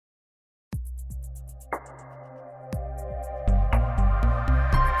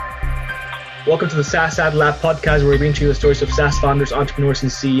Welcome to the SaaS Ad Lab podcast, where we bring to you the stories of SaaS founders, entrepreneurs,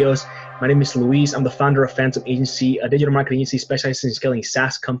 and CEOs. My name is Luis. I'm the founder of Phantom Agency, a digital marketing agency specializing in scaling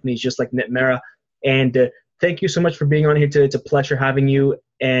SaaS companies just like Netmera. And thank you so much for being on here today. It's a pleasure having you.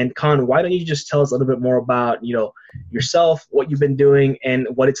 And Khan, why don't you just tell us a little bit more about, yourself, what you've been doing, and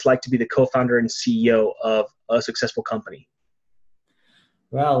what it's like to be the co-founder and CEO of a successful company?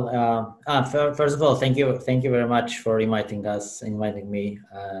 Well, first of all, thank you very much for inviting me.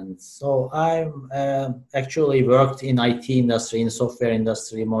 And so I'm actually worked in IT industry, in software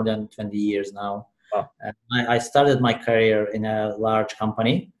industry, more than 20 years now. Wow. I started my career in a large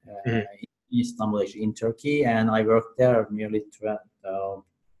company Mhm. in Istanbul, in Turkey, and I worked there nearly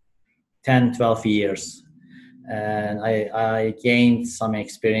 10, 12 years. And I gained some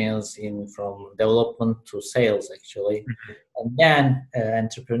experience from development to sales, actually. And then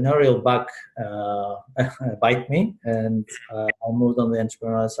entrepreneurial bug bite me, and I moved on the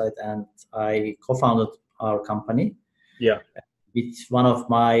entrepreneurial side, and I co-founded our company. Yeah. With one of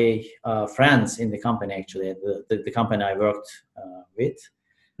my friends in the company, actually, the company I worked with.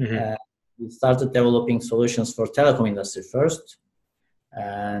 Mhm. We started developing solutions for telecom industry first.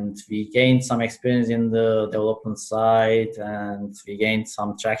 And we gained some experience in the development side, and we gained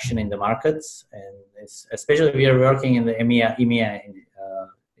some traction in the markets. And especially we are working in the EMEA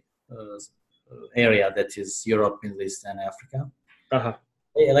area, that is Europe, Middle East, and Africa. Uh-huh.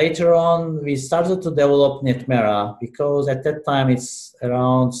 Later on, we started to develop Netmera, because at that time it's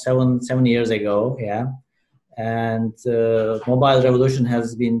around seven years ago, yeah. And mobile revolution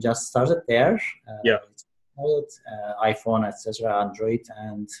has been just started there. Yeah. iPhone, etc., Android,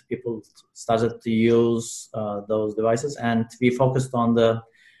 and people started to use those devices. And we focused on the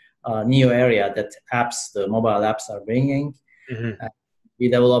new area that the mobile apps are bringing. Mhm. We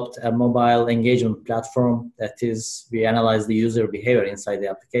developed a mobile engagement platform, that is, we analyze the user behavior inside the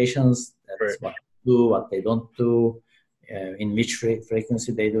applications. That's Right. what they do, what they don't do, in which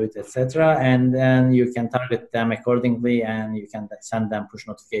frequency they do it, etc. And then you can target them accordingly, and you can send them push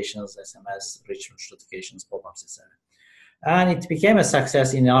notifications, SMS, rich notifications, pop-ups, etc. And it became a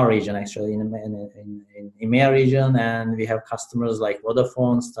success in our region, actually, in EMEA region, and we have customers like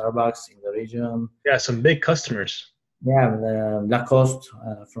Vodafone, Starbucks in the region. Yeah, some big customers. Yeah, Lacoste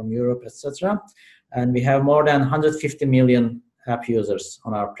from Europe, etc. And we have more than 150 million app users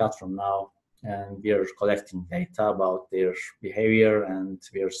on our platform now. And we are collecting data about their behavior, and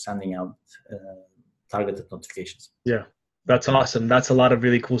we are sending out targeted notifications. Yeah, that's awesome. That's a lot of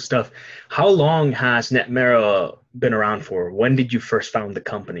really cool stuff. How long has Netmera been around for? When did you first found the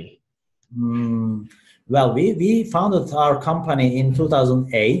company? Well, we founded our company in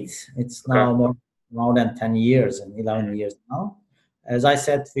 2008. It's now more than 10 years and 11 years now. As I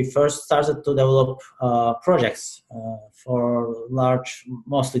said, we first started to develop projects for large,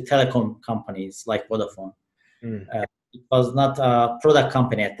 mostly telecom companies like Vodafone. It was not a product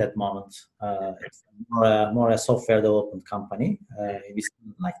company at that moment. It's more a software development company. We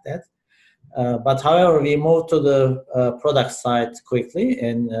started like that. But however, we moved to the product side quickly.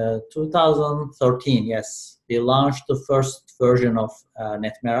 In 2013, yes, we launched the first version of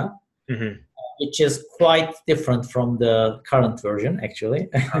Netmera. Mm-hmm. Which is quite different from the current version, actually.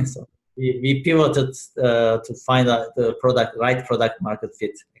 So we pivoted to find out the right product market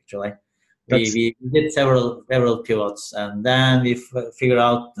fit, actually. We did several pivots, and then we figured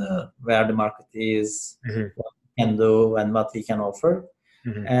out where the market is, what we can do, and what we can offer.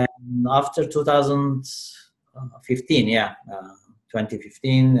 And after 2015,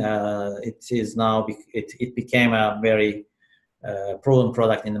 2015, it became a very proven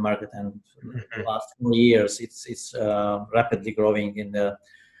product in the market, and the last 4 years it's rapidly growing in the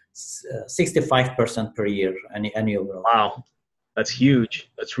 65% per year annual growth. Wow, that's huge.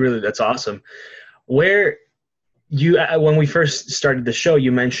 That's awesome. When we first started the show,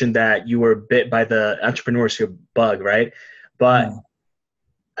 you mentioned that you were bit by the entrepreneurship bug, right? But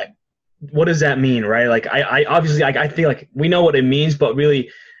what does that mean, right? Like I obviously I feel like we know what it means, but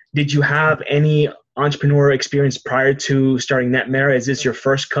really, did you have any entrepreneur experience prior to starting Netmera? Is this your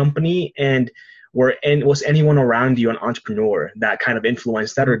first company? And was anyone around you an entrepreneur that kind of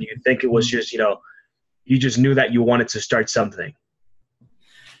influenced that? Or do you think it was just, you just knew that you wanted to start something?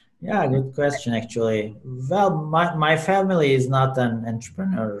 Yeah, good question, actually. Well, my family is not an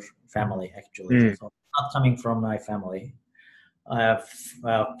entrepreneur family, actually. So not coming from my family.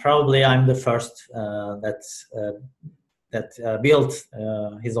 Probably I'm the first that built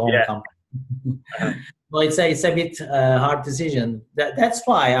his own company. Well, it's a bit hard decision. That's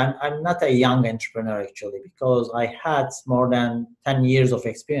why I'm not a young entrepreneur, actually, because I had more than 10 years of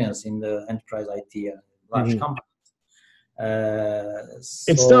experience in the enterprise IT large companies.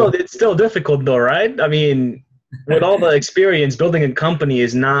 It's still difficult though, right? I mean, with all the experience, building a company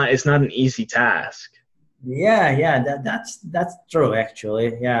it's not an easy task. Yeah, that's true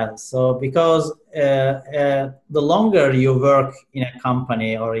actually. Yeah, so because the longer you work in a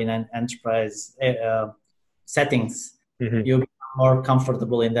company or in an enterprise settings, Hmm. you become more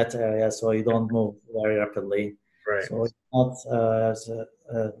comfortable in that area, so you don't move very rapidly. Right. So it's not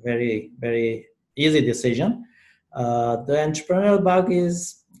a very easy decision. The entrepreneurial bug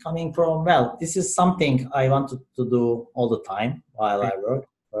is coming from, well, this is something I wanted to do all the time while I work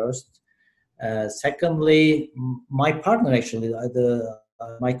first. Secondly, my partner actually,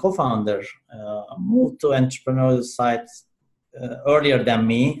 my co-founder, moved to entrepreneurial side earlier than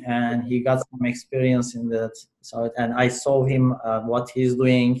me, and he got some experience in that side. And I saw him what he's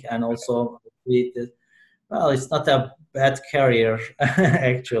doing, and also well, it's not a bad career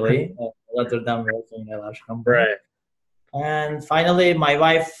actually, rather than working in a large company. Right. And finally, my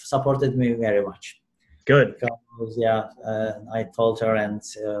wife supported me very much. Good. Because, yeah, I told her, and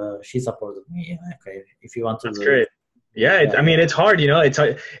she supported me. Okay, if you want to That's do great. it. Yeah, Yeah. I mean, it's hard,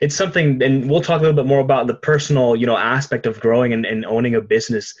 it's something, and we'll talk a little bit more about the personal, aspect of growing and owning a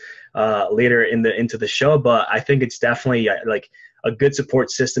business later into the show. But I think it's definitely like a good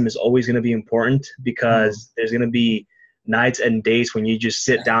support system is always going to be important because there's going to be nights and days when you just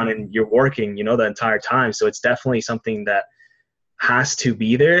sit down and you're working, the entire time. So it's definitely something that has to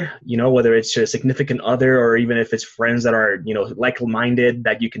be there, whether it's a significant other or even if it's friends that are, like-minded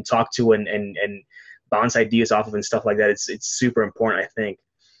that you can talk to and bounce ideas off of and stuff like that. It's super important, I think.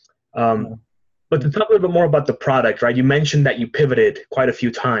 But to talk a little bit more about the product, right? You mentioned that you pivoted quite a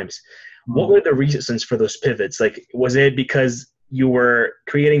few times. What were the reasons for those pivots? Like, was it because you were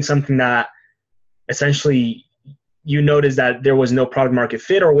creating something that essentially you noticed that there was no product market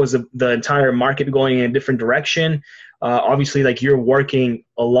fit, or was the entire market going in a different direction? Obviously, like you're working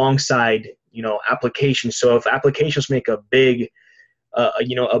alongside, applications. So if applications make a big,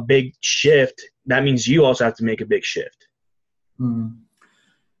 a big shift, that means you also have to make a big shift.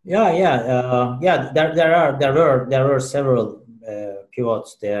 Yeah. There were several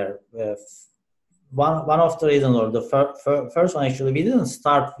pivots there. One of the reasons, or the first one, actually, we didn't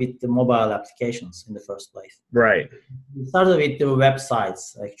start with the mobile applications in the first place. Right. We started with the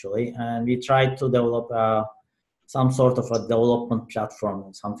websites actually, and we tried to develop some sort of a development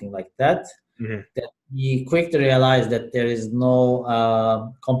platform, something like that. Mm-hmm. That we quickly realized that there is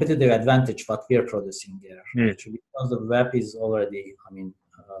no competitive advantage what we are producing there, actually, because the web is already,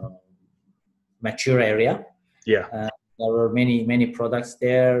 mature area. Yeah. There were many products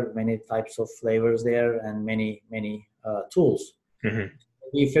there, many types of flavors there, and many tools. Mm-hmm.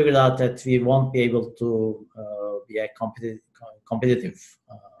 We figured out that we won't be able to be a competitive,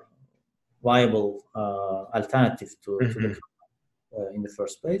 viable alternative to the in the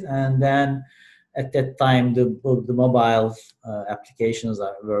first place. And then at that time, the mobile applications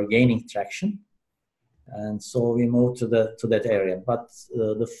were gaining traction, and so we moved to that area. But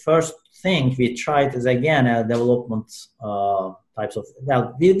the first thing we tried is again a development types of.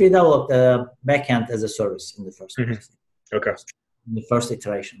 Well, we developed a backend as a service in the first place. Okay. In the first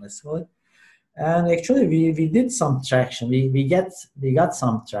iteration, let's call it. And actually, we did some traction. We got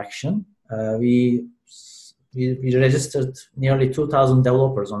some traction. We registered nearly 2,000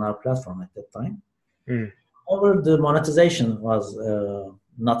 developers on our platform at that time. However, the monetization was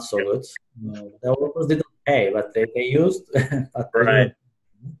not so good. Developers didn't pay, but they used. But right.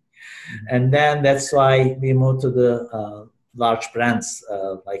 And then that's why we moved to the large brands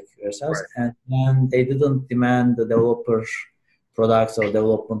like yourselves, and then they didn't demand the developers products or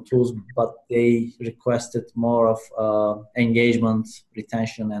development tools, but they requested more of engagement,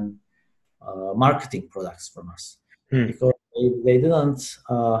 retention, and marketing products from us. Because they didn't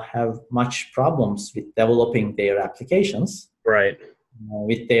have much problems with developing their applications, right?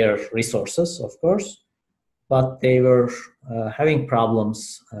 With their resources, of course, but they were having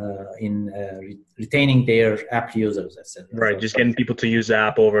problems in retaining their app users, etc. Right, just getting people to use the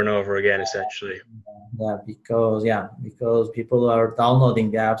app over and over again, essentially. Because people are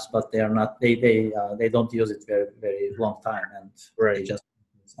downloading the apps, but they are not. They don't use it very long time, and they just.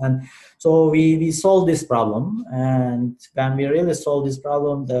 And so we solved this problem, and when we really solved this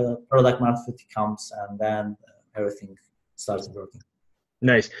problem, the product market fit comes, and then everything starts working.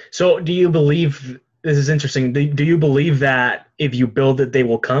 Nice. So do you believe, this is interesting, do you believe that if you build it, they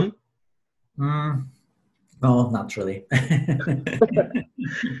will come? No, not really.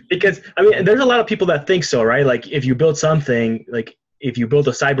 Because, I mean, there's a lot of people that think so, right? Like if you build something, like if you build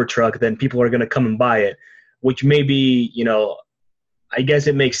a Cybertruck, then people are going to come and buy it, which may be, I guess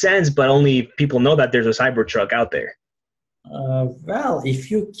it makes sense, but only people know that there's a Cybertruck out there. Well, if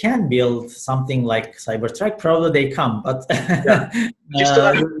you can build something like Cybertruck, probably they come, but Yeah. You still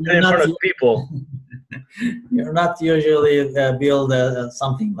have to put it you're in front not of people. you're not usually build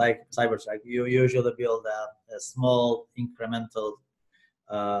something like Cybertruck. You usually build a small incremental,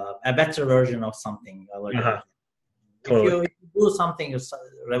 a better version of something already. Uh-huh. Totally. If you do something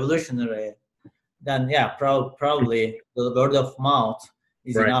revolutionary, then yeah, probably the word of mouth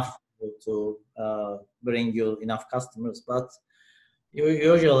is Right. enough to bring you enough customers. But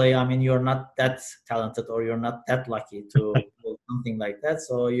usually, I mean, you're not that talented or you're not that lucky to do something like that.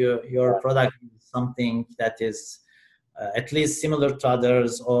 So your product is something that is at least similar to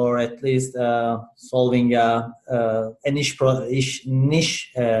others, or at least solving a niche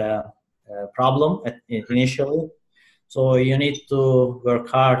problem initially. So you need to work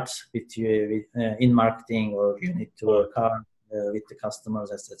hard in marketing, or you need to work hard with the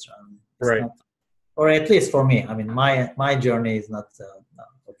customers, etc. It's Right. not, or at least for me. I mean, my journey is not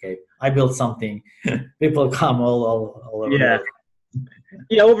okay. I built something. People come all over the Yeah. world.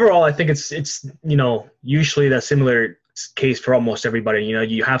 Yeah, overall, I think it's usually that similar case for almost everybody.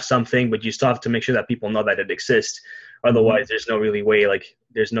 You have something, but you still have to make sure that people know that it exists. Otherwise, there's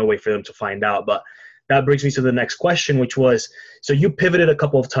no way for them to find out. But that brings me to the next question, which was, so you pivoted a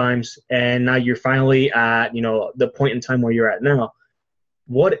couple of times, and now you're finally at the point in time where you're at now.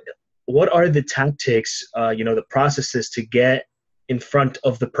 What are the tactics, the processes to get in front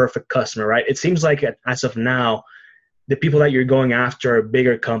of the perfect customer, right? It seems like as of now, the people that you're going after are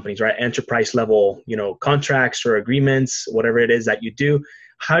bigger companies, right? Enterprise level, contracts or agreements, whatever it is that you do.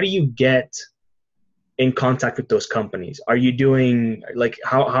 How do you get in contact with those companies? Are you doing like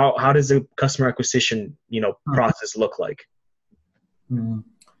how does the customer acquisition, process look like? Mm.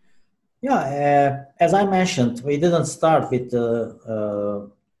 Yeah, as I mentioned, we didn't start with the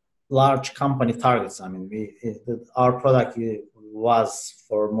large company targets. I mean, our product was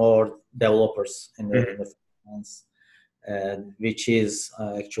for more developers in the finance, which is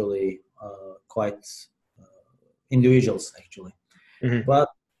actually quite individuals actually. Mm-hmm. But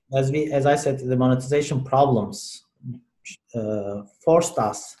as I said, the monetization problems forced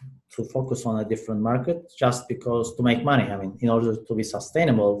us to focus on a different market just because to make money. I mean, in order to be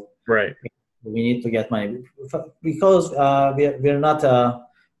sustainable, Right. we need to get money because we're not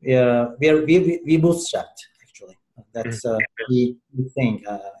we bootstrapped actually. That's the thing.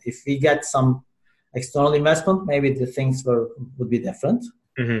 If we get some external investment, maybe the things would be different.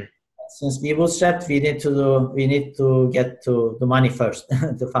 Mm-hmm. Since we bootstrapped, we need to get to the money first,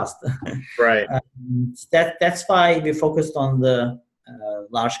 the fast. Right. That's why we focused on the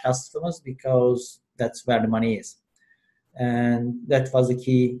large customers, because that's where the money is, and that was the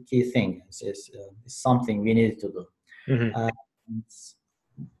key thing. It's something we needed to do. Mm-hmm.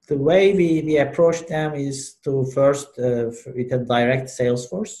 The way we approach them is to first with a direct sales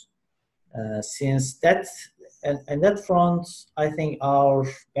force. Since that and that front, I think our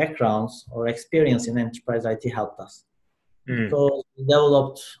backgrounds or experience in enterprise IT helped us, because we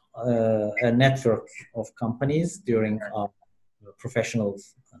developed a network of companies during our professional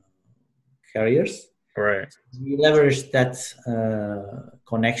careers. Right. We leveraged that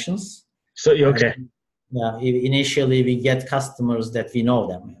connections. So okay. Yeah, initially we get customers that we know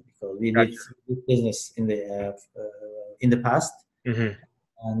them, because we did business in the past,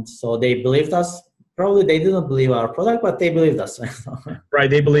 and so they believed us. Probably they didn't believe our product, but they believed us. Right,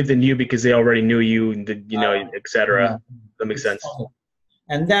 they believed in you because they already knew you, etc. That makes sense.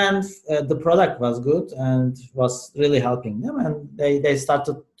 And then the product was good and was really helping them, and they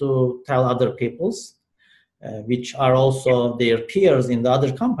started to tell other people's, which are also their peers in the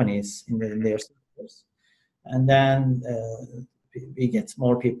other companies in their sectors. And then we get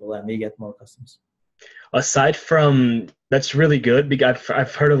more people and we get more customers. Aside from, that's really good, because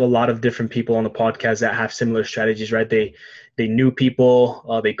I've heard of a lot of different people on the podcast that have similar strategies, right? They knew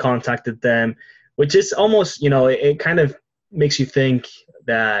people, they contacted them, which is almost, it kind of makes you think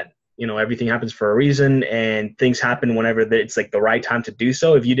that, everything happens for a reason, and things happen whenever it's like the right time to do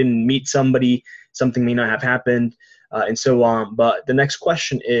so. If you didn't meet somebody, something may not have happened, and so on. But the next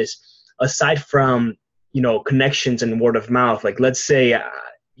question is, aside from, connections and word of mouth, like let's say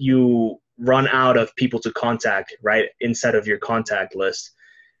you run out of people to contact, right, inside of your contact list,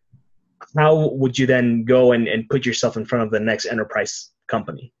 how would you then go and put yourself in front of the next enterprise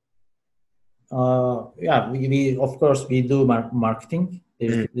company? Yeah, we of course we do marketing.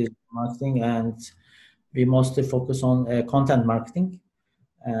 There's marketing, and we mostly focus on content marketing,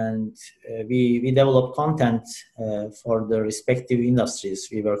 and we develop content for the respective industries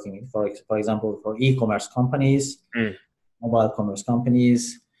we working in. For example, for e-commerce companies, mobile commerce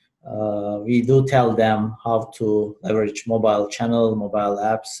companies, We do tell them how to leverage mobile channel, mobile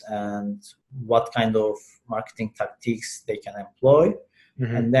apps, and what kind of marketing tactics they can employ.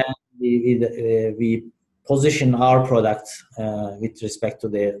 Mm-hmm. And then we position our product with respect to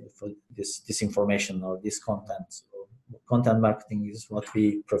this information or this content. So content marketing is what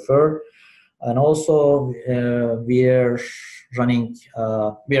we prefer. And also we are running,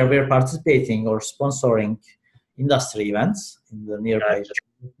 we are participating or sponsoring industry events in the nearby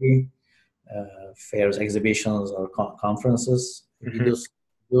fairs, exhibitions, or conferences. Mm-hmm. We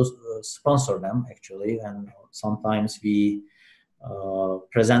do sponsor them actually, and sometimes we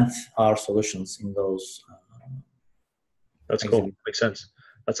present our solutions in those. That's cool. Makes sense.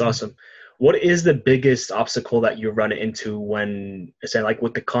 That's awesome. What is the biggest obstacle that you run into when, say, like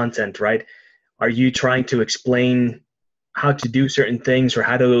with the content, right? Are you trying to explain how to do certain things or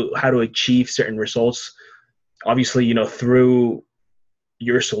how to achieve certain results? Obviously, you know, through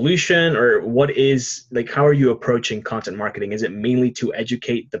your solution, or what is, like, how are you approaching content marketing? Is it mainly to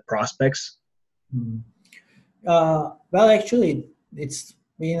educate the prospects? Well, actually, it's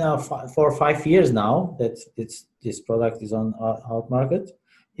been 4 or 5 years now that this product is on out market.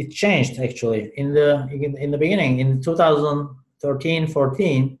 It changed actually in the beginning in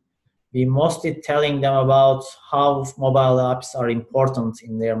 2013-14. We mostly telling them about how mobile apps are important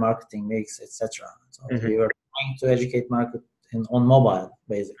in their marketing mix, etc. So we were trying to educate market on mobile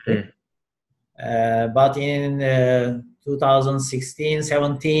basically. But in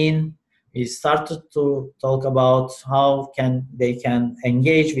 2016-17, we started to talk about how they can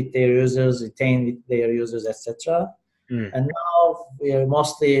engage with their users, retain with their users, etc. And now we are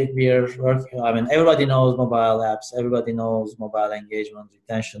working. I mean, everybody knows mobile apps. Everybody knows mobile engagement,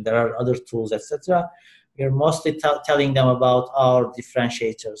 retention. There are other tools, etc. We are mostly telling them about our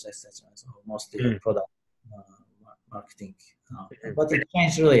differentiators, etc. So mostly product marketing. But it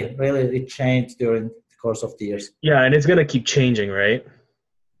changed really. It changed during the course of the years. Yeah, and it's gonna keep changing, right?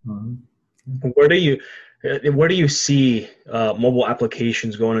 Where do you see mobile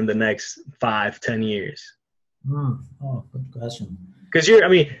applications going in the next 5-10 years? Oh, good question. Because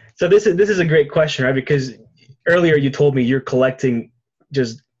so this is a great question, right? Because earlier you told me you're collecting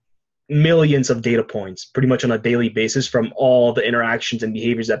just millions of data points pretty much on a daily basis from all the interactions and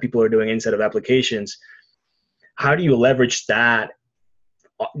behaviors that people are doing inside of applications. How do you leverage that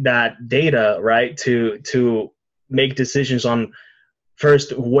data, right, to make decisions on,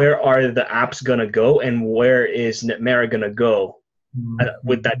 first, where are the apps going to go and where is Netmera going to go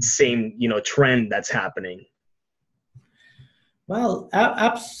with that same, trend that's happening? Well,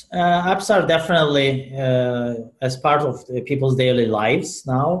 apps are definitely as part of people's daily lives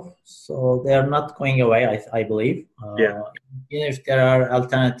now, so they are not going away. I believe. Even if there are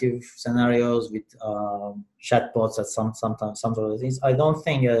alternative scenarios with chatbots at some sort of things, I don't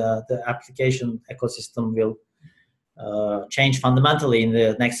think the application ecosystem will change fundamentally in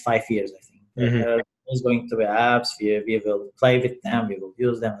the next 5 years. I think there is going to be apps. We will play with them. We will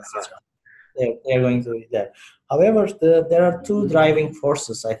use them, etc. They're going to be there. However, there are two driving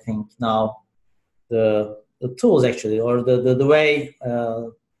forces, I think, now. The tools, actually, or the way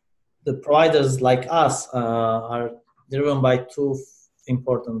the providers like us are driven by two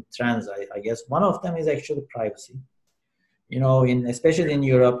important trends, I guess. One of them is actually privacy. Especially in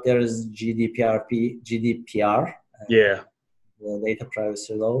Europe, there is GDPR, the data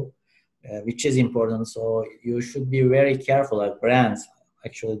privacy law, which is important. So you should be very careful, like brands.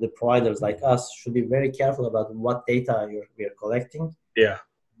 Actually, the providers like us should be very careful about what data we are collecting.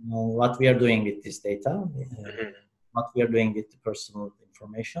 What we are doing with this data, what we are doing with the personal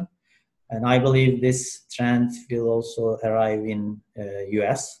information. And I believe this trend will also arrive in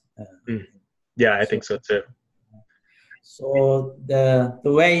US. I think so too. So the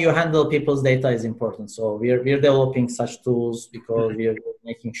way you handle people's data is important. So we're developing such tools because we are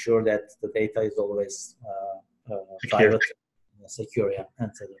making sure that the data is always private. Secure,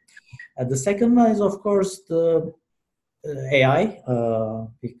 and so the second one is, of course, the AI,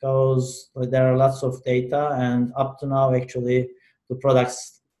 because there are lots of data, and up to now, actually, the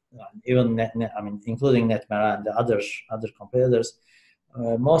products, even including Netmera and the other competitors,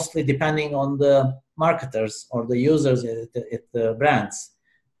 mostly depending on the marketers or the users at the brands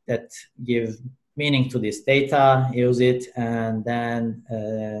that give meaning to this data, use it, and then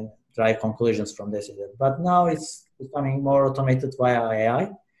drive conclusions from this. But now it's becoming more automated via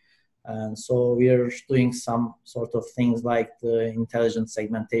AI. And so we are doing some sort of things like the intelligent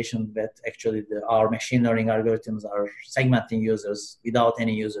segmentation, that actually our machine learning algorithms are segmenting users without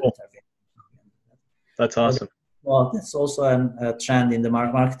any user interface. That's awesome. Well, that's also a trend in the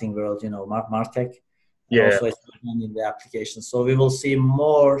marketing world, MarTech. and Yeah. also expanding the application. So we will see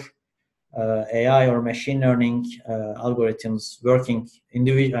more AI or machine learning algorithms working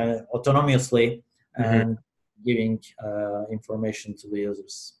autonomously and giving information to the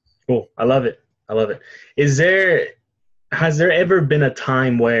users. Cool. I love it. I love it. Has there ever been a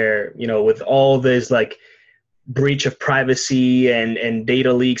time where, with all this like breach of privacy and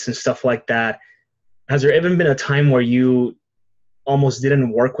data leaks and stuff like that, has there ever been a time where you almost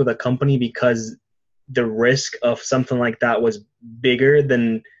didn't work with a company because the risk of something like that was bigger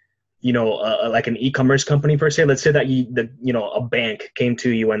than, like an e-commerce company per se? Let's say that a bank came to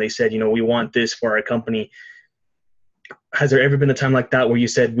you and they said, we want this for our company. Has there ever been a time like that where you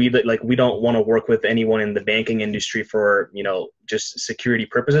said we don't want to work with anyone in the banking industry for just security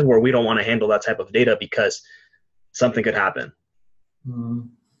purposes, where we don't want to handle that type of data because something could happen?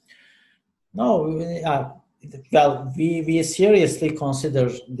 No, well, we seriously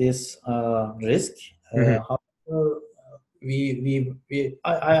consider this risk. However,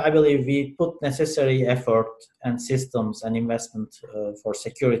 I believe we put necessary effort and systems and investment for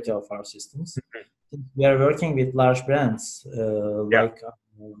security of our systems. We are working with large brands like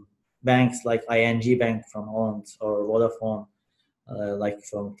banks like ING Bank from Holland or Vodafone, like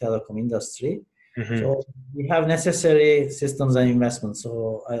from telecom industry. So we have necessary systems and investments.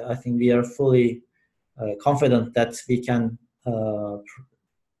 So I think we are fully confident that we can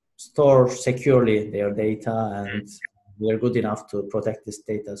store securely their data, and we are good enough to protect this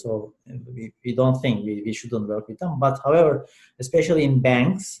data. So we don't think we shouldn't work with them. But however, especially in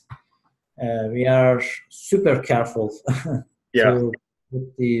banks, we are super careful to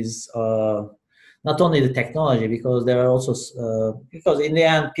put these, not only the technology, because there are also, because in the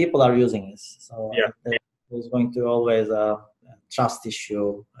end, people are using this. So there's going to always a trust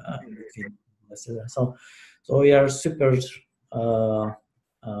issue between. So we are super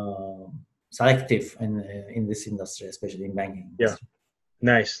selective in this industry, especially in banking industry.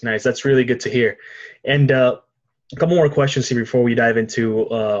 Nice. That's really good to hear. And a couple more questions here before we dive into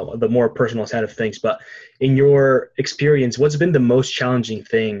the more personal side of things. But in your experience, what's been the most challenging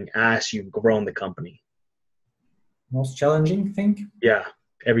thing as you've grown the company? Most challenging thing? Yeah,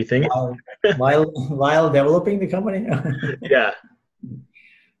 everything. While developing the company? Yeah.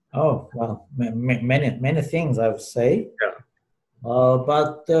 Oh, well, many things I would say. Yeah.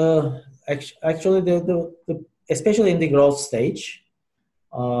 But actually, the especially in the growth stage,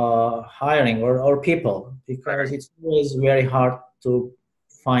 hiring or people, because it's always very hard to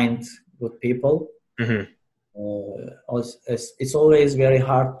find good people. It's always very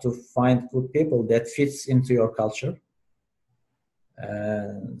hard to find good people that fits into your culture.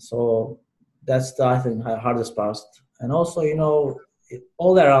 So that's I think hardest part. And also,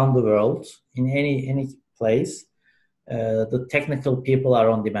 all around the world, in any place, the technical people are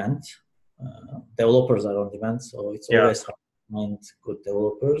on demand. Developers are on demand, so it's always hard to find good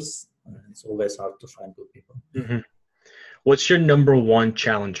developers. It's always hard to find good people. What's your number one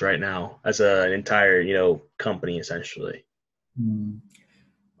challenge right now as an entire, company, essentially?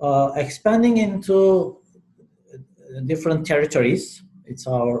 Expanding into different territories. It's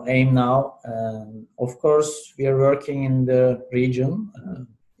our aim now. Of course, we are working in the region,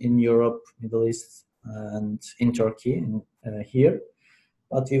 in Europe, Middle East, and in Turkey here.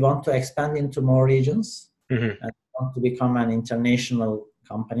 But we want to expand into more regions and want to become an international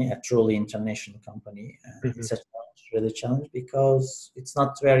company, a truly international company. It's a really challenge because it's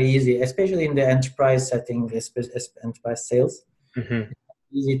not very easy, especially in the enterprise setting, enterprise sales. It's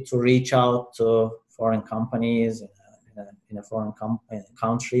easy to reach out to foreign companies in a foreign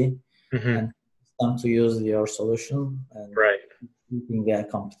country and them to use your solution and keeping their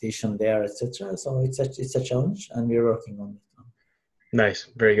competition there, etc. So it's a challenge, and we're working on it. Nice,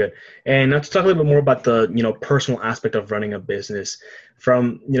 very good. And let's talk a little bit more about the personal aspect of running a business.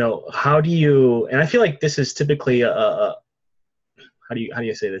 From how do you? And I feel like this is typically how do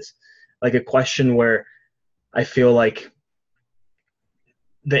you say this? Like a question where I feel like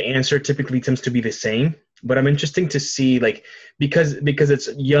the answer typically tends to be the same. But I'm interested to see, like, because it's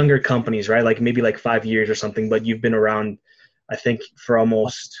younger companies, right? Like maybe like 5 years or something, but you've been around, I think, for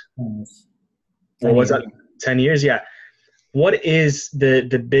almost, what was that, 10 years? Yeah. What is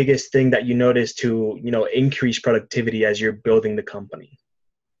the biggest thing that you notice to, increase productivity as you're building the company?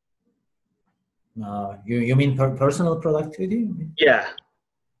 You mean personal productivity? Yeah.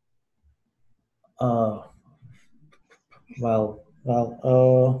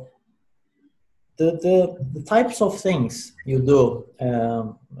 The types of things you do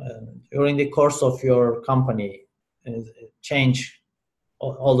during the course of your company change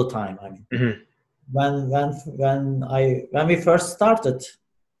all the time. I mean, when we first started,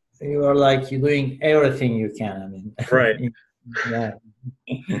 you are like you're doing everything you can. I mean, Right. yeah.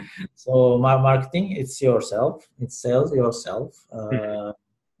 So my marketing, it's yourself. It's sales yourself.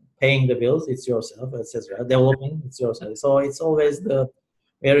 Paying the bills, it's yourself, etc. Developing, it's yourself. So it's always the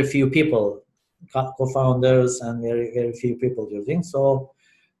very few people, co-founders, and very few people doing. So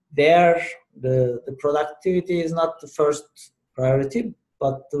there, the productivity is not the first priority,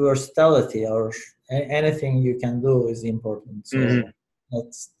 but the versatility or anything you can do is important. So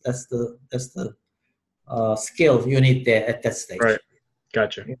that's the skill you need there at that stage. Right.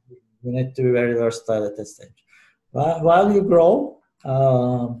 Gotcha. You need to be very versatile at that stage. While you grow,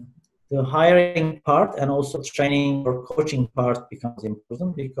 the hiring part and also training or coaching part becomes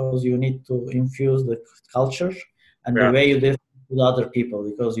important because you need to infuse the culture and the way you do with other people,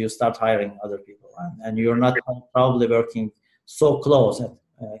 because you start hiring other people and you're not probably working so close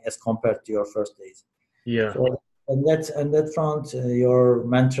as compared to your first days. Yeah. So and that front, your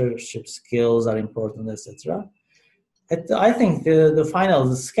mentorship skills are important, etc. I think the final,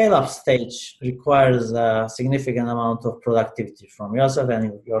 the scale-up stage requires a significant amount of productivity from yourself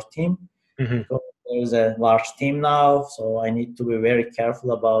and your team. Because there is a large team now, so I need to be very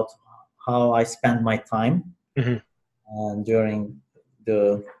careful about how I spend my time and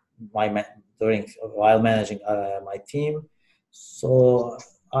while managing my team. So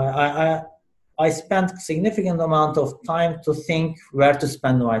I spent significant amount of time to think where to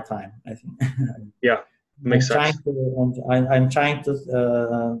spend my time, I think. Yeah. Makes sense. I'm trying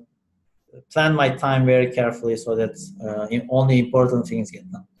to plan my time very carefully so that only important things get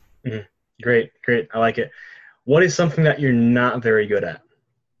done. Great. I like it. What is something that you're not very good at?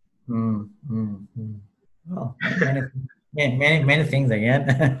 Well, many things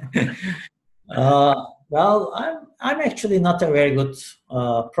again. Well, I'm actually not a very good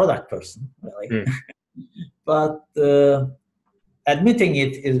product person, really. But admitting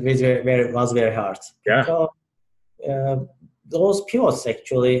it was very hard. Yeah. Because those pivots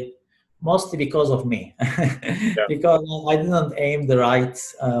actually mostly because of me. Because I didn't aim the right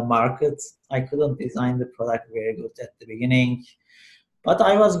market. I couldn't design the product very good at the beginning, but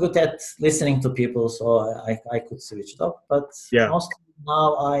I was good at listening to people, so I could switch it up. But mostly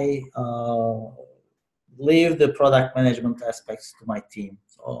now I leave the product management aspects to my team,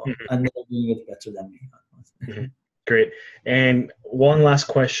 so and they're doing it better than me. Great. And one last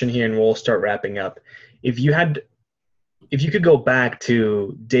question here, and we'll start wrapping up. If you could go back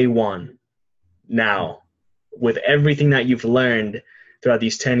to day one now, with everything that you've learned throughout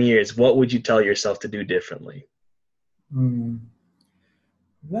these 10 years, what would you tell yourself to do differently? Well,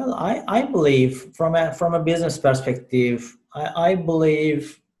 I believe from a business perspective, I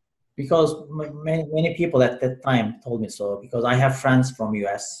believe, because many people at that time told me so, because I have friends from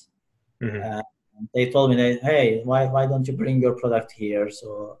US. They told me that, hey, why don't you bring your product here?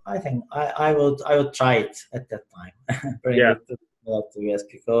 So I think I would try it at that time, bring it to US,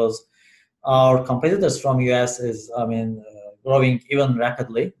 because our competitors from US is, growing even more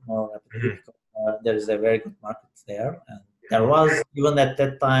rapidly, because there is a very good market there. And there was, even at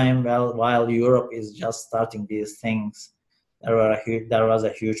that time, while Europe is just starting these things, there was a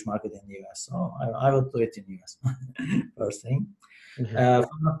huge market in the US. So I would do it in the US, first thing.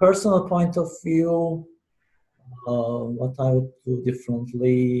 From a personal point of view, what I would do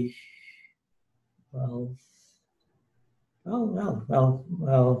differently, I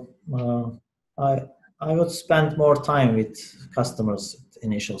would spend more time with customers at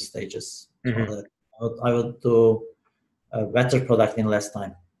initial stages, so that I would do a better product in less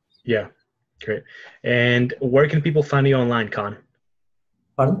time. Yeah, great. And where can people find you online, Kaan?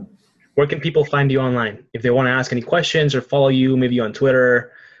 Pardon? Where can people find you online? If they want to ask any questions or follow you, maybe on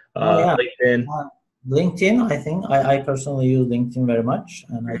Twitter, LinkedIn. LinkedIn, I think. I personally use LinkedIn very much,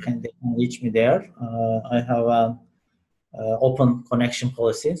 and they can reach me there. I have an open connection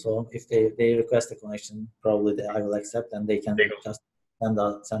policy, so if they request a connection, probably I will accept, and they can just send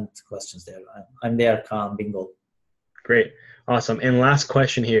questions there. I'm there, Kaan Bingo. Great. Awesome. And last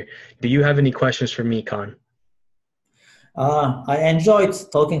question here. Do you have any questions for me, Kaan? I enjoyed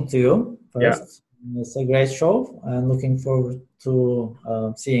talking to you first. Yeah. It's a great show, and looking forward to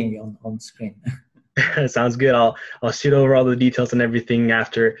seeing you on screen. Sounds good. I'll shoot over all the details and everything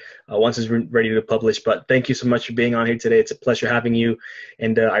after once it's ready to publish. But thank you so much for being on here today. It's a pleasure having you,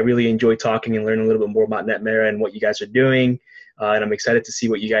 and I really enjoy talking and learning a little bit more about Netmera and what you guys are doing. And I'm excited to see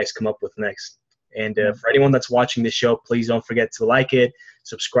what you guys come up with next. And for anyone that's watching this show, please don't forget to like it,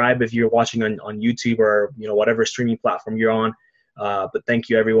 subscribe if you're watching on YouTube or whatever streaming platform you're on. But thank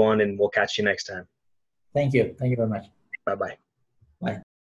you, everyone, and we'll catch you next time. Thank you. Thank you very much. Bye-bye. Bye.